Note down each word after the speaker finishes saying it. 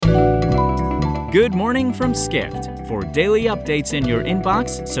Good morning from Skift. For daily updates in your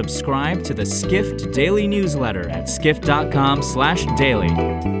inbox, subscribe to the Skift Daily newsletter at skift.com/daily.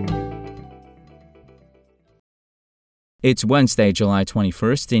 It's Wednesday, July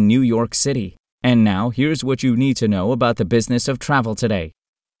 21st in New York City. And now, here's what you need to know about the business of travel today.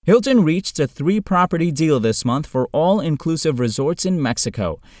 Hilton reached a 3-property deal this month for all-inclusive resorts in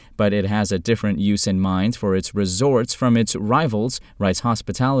Mexico, but it has a different use in mind for its resorts from its rivals, writes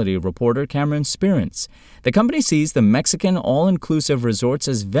hospitality reporter Cameron Spearance. The company sees the Mexican all-inclusive resorts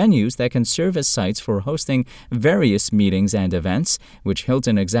as venues that can serve as sites for hosting various meetings and events, which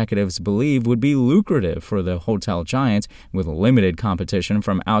Hilton executives believe would be lucrative for the hotel giant, with limited competition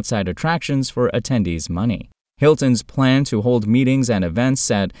from outside attractions for attendees' money. Hilton's plan to hold meetings and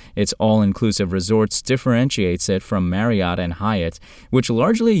events at its all-inclusive resorts differentiates it from Marriott and Hyatt, which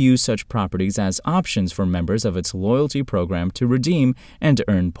largely use such properties as options for members of its loyalty program to redeem and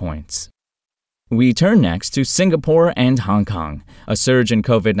earn points. We turn next to Singapore and Hong Kong. A surge in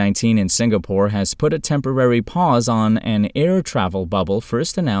COVID-19 in Singapore has put a temporary pause on an air travel bubble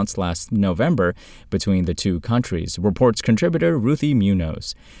first announced last November between the two countries, reports contributor Ruthie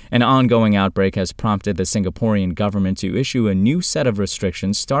Munoz. An ongoing outbreak has prompted the Singaporean government to issue a new set of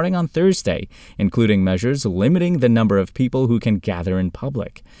restrictions starting on Thursday, including measures limiting the number of people who can gather in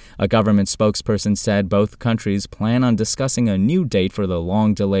public. A government spokesperson said both countries plan on discussing a new date for the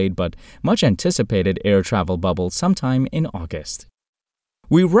long-delayed but much anticipated air travel bubble sometime in August.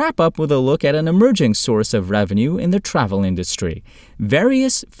 We wrap up with a look at an emerging source of revenue in the travel industry.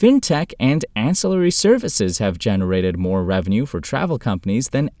 Various fintech and ancillary services have generated more revenue for travel companies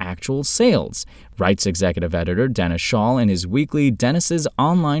than actual sales, writes executive editor Dennis Shaw in his weekly Dennis's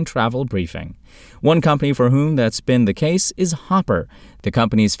Online Travel Briefing. One company for whom that's been the case is Hopper. The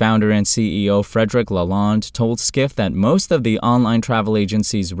company's founder and CEO Frederick Lalonde told Skift that most of the online travel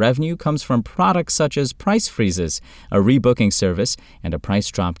agency's revenue comes from products such as price freezes, a rebooking service, and a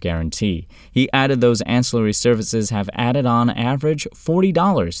price drop guarantee. He added those ancillary services have added on average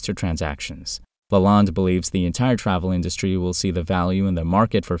 $40 to transactions. Lalonde believes the entire travel industry will see the value in the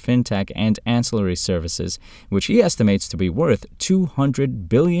market for fintech and ancillary services, which he estimates to be worth $200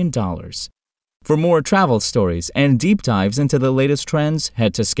 billion. For more travel stories and deep dives into the latest trends,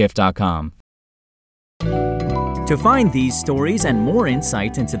 head to skift.com. To find these stories and more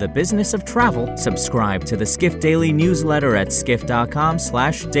insight into the business of travel, subscribe to the Skift Daily newsletter at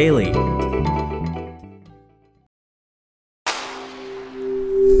skift.com/daily.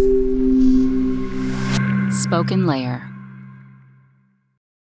 Spoken Layer.